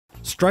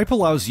Stripe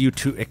allows you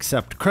to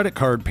accept credit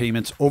card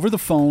payments over the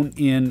phone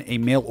in a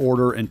mail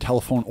order and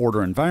telephone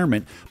order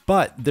environment,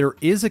 but there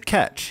is a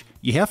catch.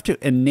 You have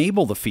to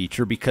enable the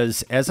feature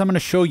because, as I'm going to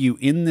show you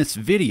in this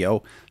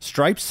video,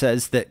 Stripe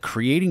says that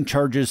creating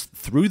charges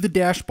through the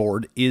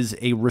dashboard is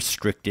a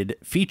restricted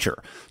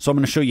feature. So I'm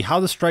going to show you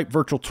how the Stripe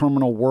virtual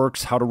terminal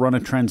works, how to run a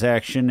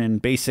transaction,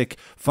 and basic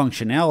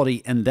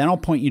functionality, and then I'll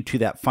point you to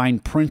that fine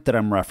print that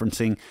I'm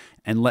referencing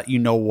and let you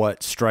know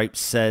what Stripe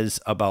says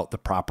about the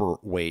proper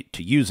way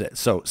to use it.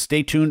 So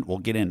stay tuned. We'll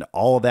get into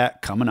all of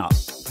that coming up.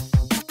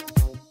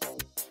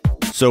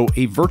 So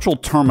a virtual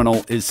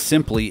terminal is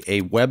simply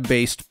a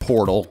web-based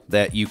portal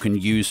that you can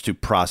use to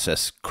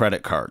process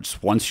credit cards.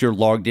 Once you're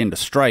logged into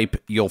Stripe,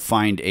 you'll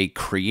find a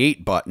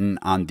Create button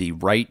on the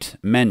right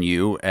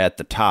menu at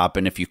the top.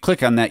 And if you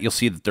click on that, you'll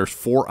see that there's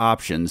 4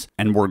 options,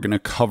 and we're going to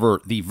cover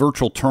the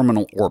virtual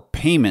terminal or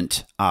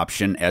payment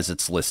option as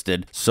it's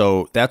listed.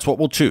 So that's what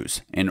we'll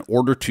choose. In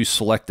order to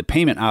select the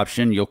payment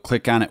option, you'll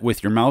click on it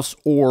with your mouse,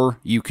 or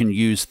you can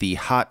use the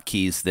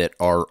hotkeys that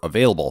are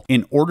available.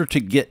 In order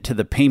to get to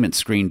the payment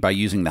screen by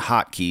using the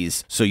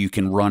hotkeys so you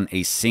can run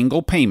a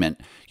single payment,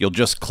 you'll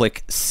just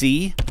click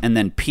C and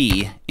then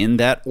P in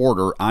that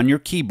order on your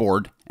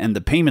keyboard, and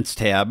the Payments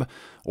tab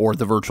or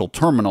the virtual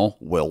terminal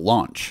will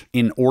launch.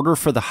 In order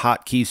for the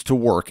hotkeys to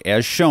work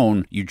as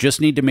shown, you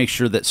just need to make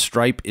sure that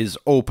Stripe is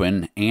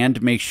open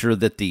and make sure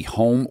that the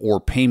home or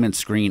payment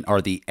screen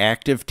are the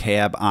active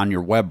tab on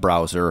your web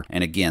browser,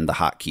 and again, the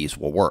hotkeys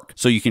will work.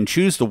 So you can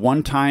choose the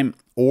one-time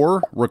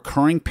or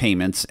recurring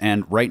payments,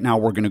 and right now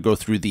we're going to go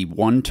through the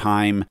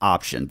one-time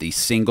option, the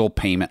single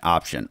payment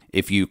option.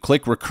 If you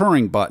click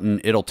recurring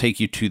button, it'll take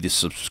you to the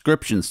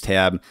subscriptions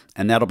tab,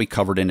 and that'll be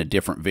covered in a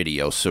different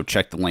video, so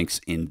check the links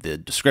in the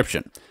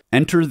description.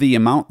 Enter the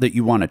amount that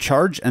you want to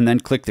charge and then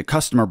click the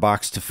customer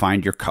box to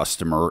find your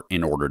customer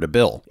in order to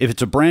bill. If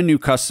it's a brand new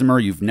customer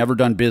you've never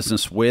done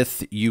business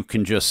with, you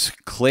can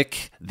just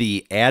click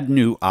the Add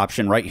New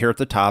option right here at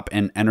the top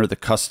and enter the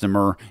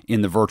customer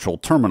in the virtual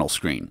terminal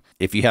screen.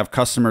 If you have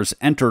customers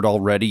entered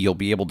already, you'll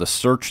be able to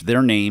search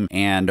their name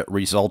and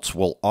results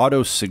will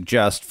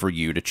auto-suggest for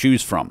you to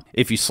choose from.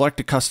 If you select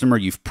a customer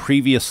you've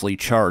previously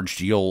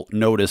charged, you'll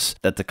notice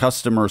that the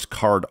customer's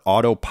card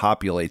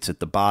auto-populates at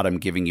the bottom,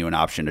 giving you an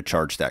option to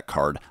charge that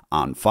card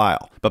on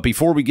file. But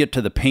before we get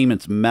to the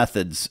payments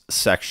methods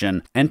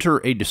section,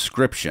 enter a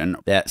description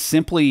that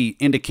simply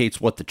indicates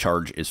what the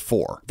charge is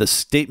for. The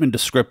statement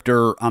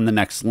descriptor on the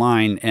next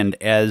line, and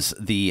as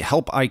the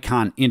help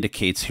icon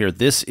indicates here,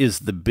 this is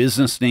the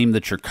business name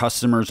that your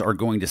customers are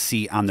going to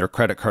see on their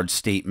credit card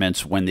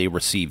statements when they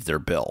receive their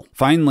bill.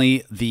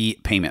 Finally, the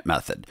payment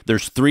method.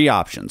 There's 3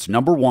 options.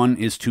 Number 1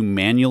 is to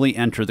manually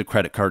enter the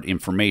credit card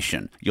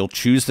information. You'll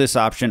choose this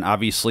option,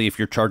 obviously, if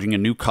you're charging a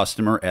new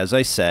customer, as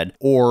I said,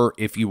 or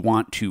if you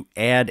want to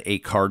add a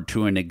card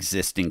to an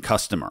existing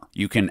customer.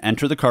 You can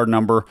enter the card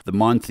number, the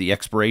month, the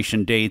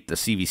expiration date, the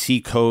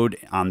CVC code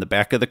on the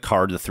back of the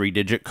card, the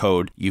 3-digit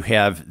code. You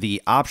have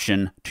the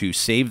option to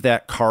save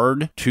that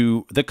card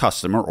to the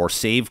customer or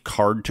save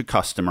card to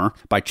customer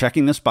by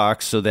checking this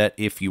box so that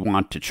if you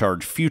want to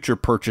charge future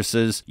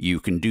purchases, you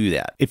can do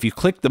that. If you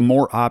click the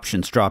More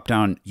Options drop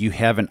down, you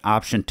have an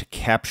option to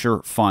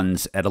capture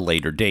funds at a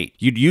later date.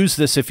 You'd use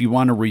this if you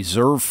want to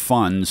reserve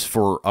funds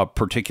for a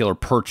particular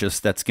purchase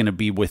that's going to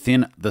be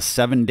within the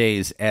 7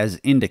 days as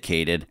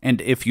indicated.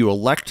 And if you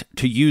elect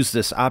to use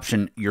this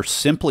option, you're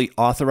simply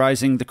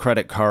authorizing the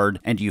credit card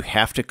and you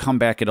have to come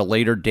back at a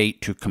later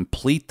date to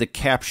complete the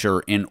capture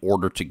in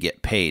order to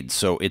get paid.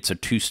 So it's a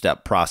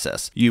 2-step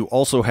process. You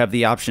also have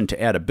the option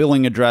to add a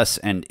billing address,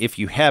 and if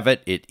you have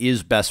it, it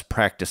is best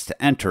practice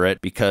to enter it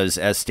because,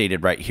 as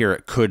stated right here,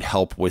 it could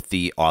help with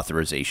the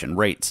authorization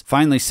rates.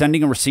 Finally,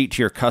 sending a receipt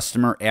to your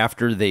customer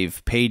after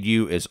they've paid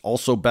you is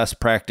also best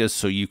practice,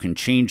 so you can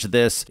change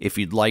this if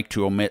you'd like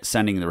to omit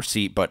sending the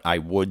receipt, but I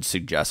would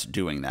suggest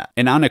doing that.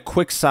 And on a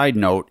quick side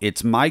note,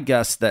 it's my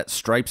guess that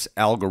Stripe's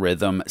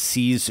algorithm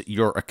sees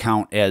your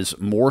account as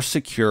more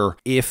secure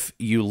if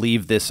you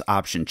leave this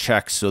option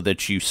checked so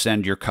that you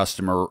send your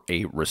customer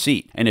a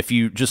receipt. And if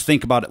you just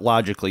think about it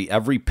logically,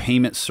 every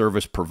payment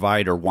service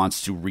provider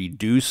wants to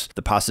reduce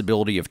the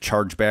possibility of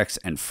chargebacks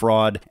and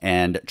fraud,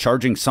 and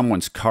charging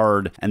someone's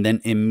card and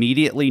then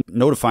immediately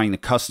notifying the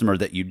customer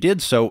that you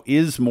did so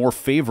is more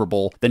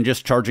favorable than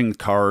just charging the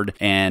card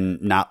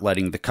and not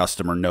letting the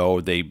customer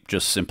know. They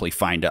just simply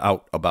find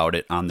out about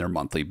it on their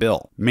monthly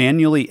bill.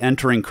 Manually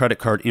entering credit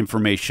card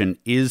information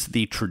is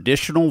the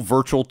traditional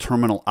virtual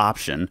terminal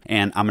option,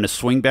 and I'm going to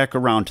swing back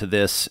around to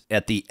this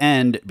at the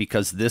end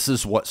because this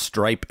is what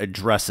Stripe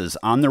addresses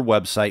on their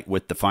website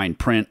with the fine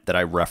print that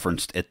I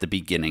referenced at the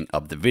beginning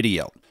of the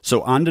video.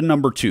 So on to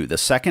number 2. The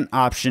second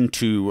option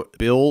to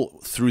bill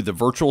through the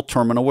virtual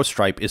terminal with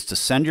Stripe is to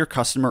send your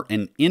customer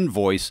an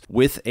invoice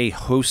with a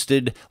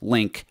hosted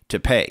link to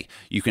pay.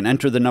 You can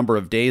enter the number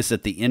of days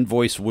that the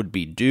invoice would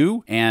be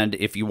due, and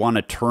if you want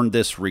to turn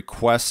this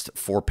request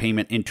for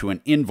payment into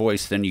an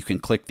invoice, then you can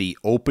click the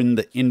Open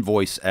the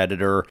Invoice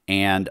editor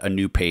and a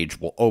new page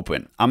will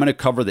open. I'm going to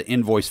cover the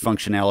invoice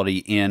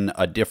functionality in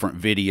a different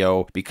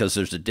video because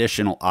there's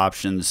additional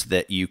options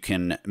that you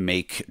can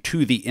make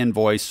to the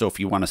invoice. So if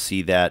you want to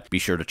see that, be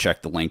sure to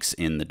check the links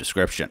in the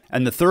description.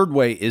 And the third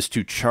way is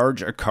to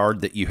charge a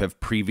card that you have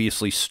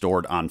previously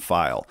stored on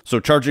file. So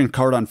charging a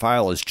card on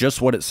file is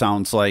just what it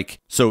sounds like.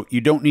 So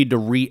you don't need to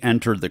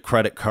re-enter the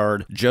credit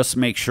card. Just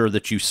make sure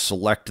that you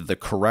select the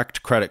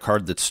correct credit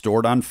card that's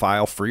stored on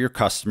file for your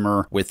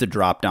customer with the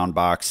drop-down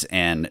box.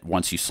 And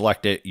once you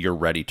select it, you're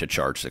ready to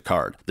charge the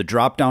card. The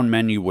drop-down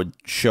menu would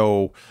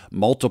show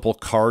multiple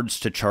cards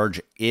to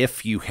charge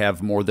if you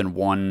have more than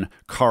one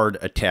card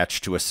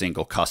attached to a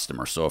single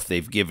customer. So if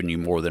they've given you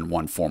more than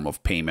one form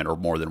of payment or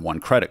more than one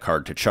credit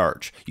card to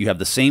charge, you have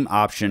the same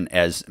option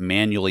as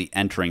manually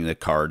entering the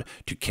card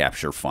to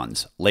capture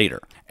funds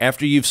later.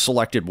 After you've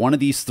selected one of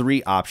these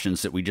 3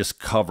 options that we just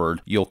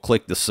covered, you'll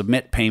click the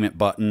Submit Payment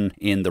button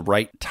in the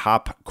right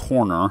top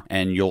corner,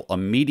 and you'll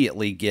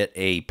immediately get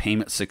a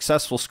payment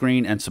successful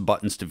screen and some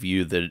buttons to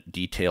view the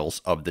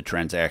details of the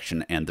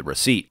transaction and the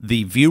receipt.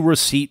 The View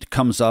Receipt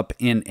comes up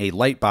in a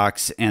light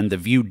box, and the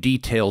View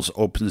Details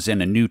opens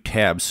in a new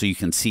tab so you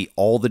can see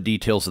all the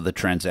details of the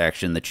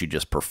transaction that you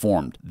just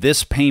performed.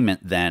 This payment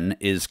then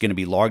is going to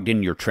be logged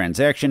in your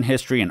transaction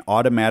history and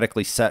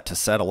automatically set to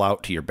settle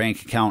out to your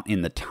bank account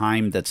in the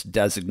time that's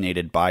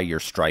designated by your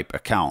Stripe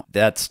account.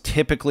 That's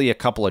typically a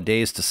couple of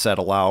days to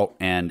settle out,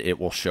 and it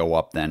will show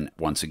up then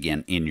once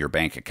again in your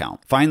bank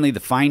account. Finally, the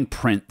fine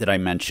print that I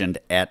mentioned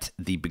at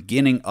the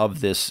beginning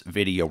of this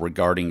video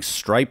regarding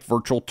Stripe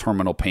virtual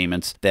terminal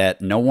payments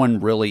that no one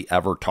really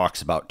ever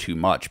talks about too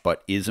much,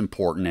 but is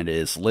important and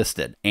is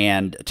listed.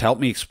 And to help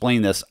me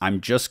explain this,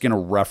 I'm just going to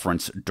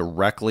reference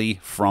directly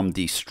from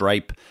the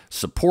Stripe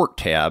support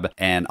tab,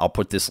 and I'll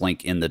put this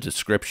link in the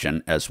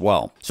description as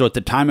well. So at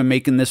the time of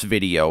making this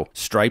video,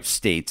 Stripe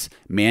states,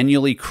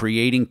 manually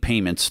creating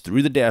payments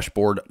through the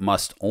dashboard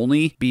must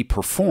only be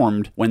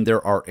performed when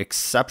there are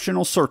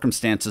exceptional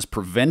circumstances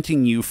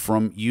preventing you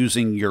from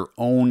using your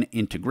own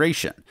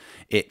integration.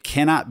 It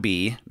cannot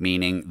be,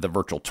 meaning the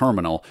virtual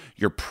terminal,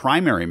 your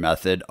primary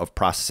method of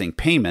processing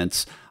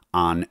payments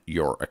on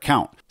your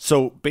account.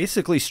 So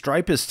basically,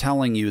 Stripe is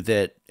telling you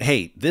that,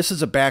 hey, this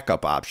is a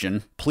backup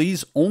option.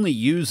 Please only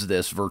use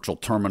this virtual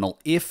terminal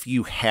if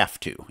you have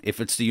to, if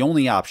it's the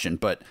only option.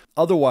 But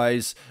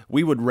otherwise,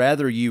 we would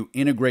rather you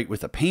integrate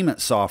with a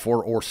payment software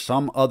or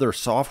some other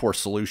software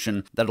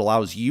solution that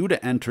allows you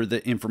to enter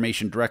the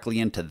information directly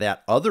into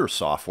that other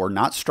software,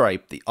 not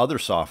Stripe, the other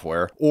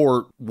software,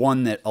 or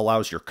one that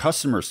allows your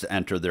customers to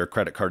enter their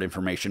credit card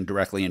information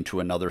directly into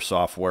another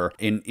software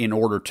in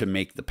order to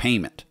make the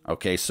payment.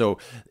 Okay, so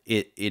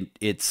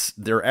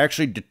they're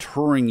actually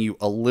deterring you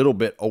a little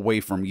bit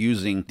away from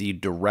using the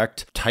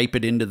direct type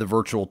it into the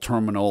virtual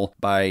terminal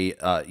by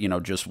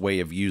just way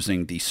of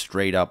using the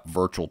straight up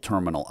virtual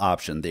terminal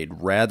option.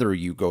 They'd rather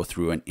you go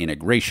through an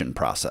integration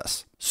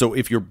process. So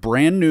if you're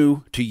brand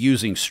new to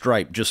using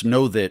Stripe, just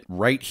know that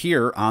right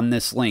here on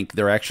this link,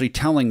 they're actually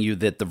telling you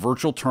that the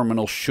virtual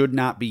terminal should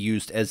not be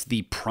used as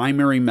the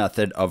primary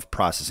method of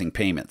processing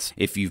payments.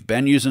 If you've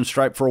been using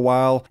Stripe for a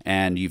while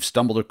and you've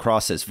stumbled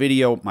across this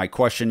video, my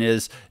question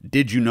is,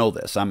 did you know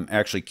this? I'm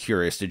actually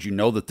curious. Did you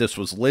know that this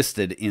was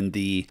listed in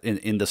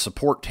the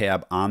support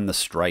tab on the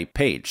Stripe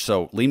page?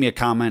 So leave me a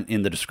comment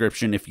in the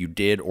description if you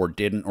did or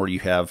didn't, or you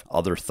have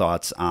other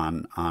thoughts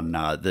on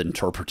the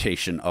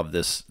interpretation of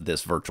this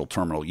virtual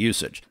terminal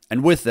usage.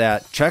 And with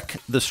that, check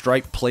the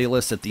Stripe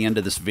playlist at the end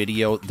of this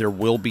video. There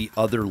will be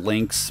other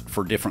links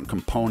for different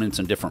components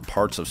and different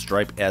parts of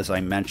Stripe, as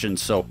I mentioned.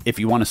 So if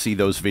you want to see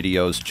those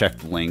videos, check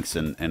the links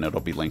and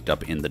it'll be linked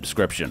up in the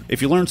description.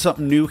 If you learned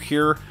something new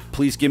here,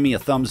 please give me a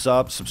thumbs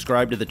up,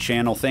 subscribe to the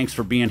channel. Thanks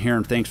for being here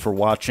and thanks for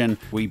watching.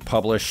 We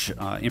publish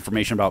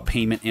information about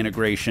payment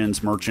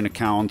integrations, merchant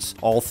accounts,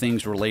 all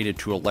things related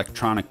to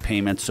electronic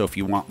payments. So if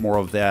you want more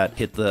of that,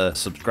 hit the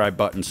subscribe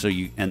button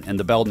and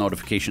the bell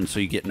notification so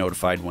you get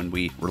notified when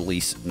we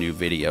release new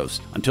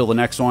videos. Until the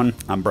next one,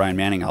 I'm Brian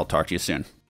Manning. I'll talk to you soon.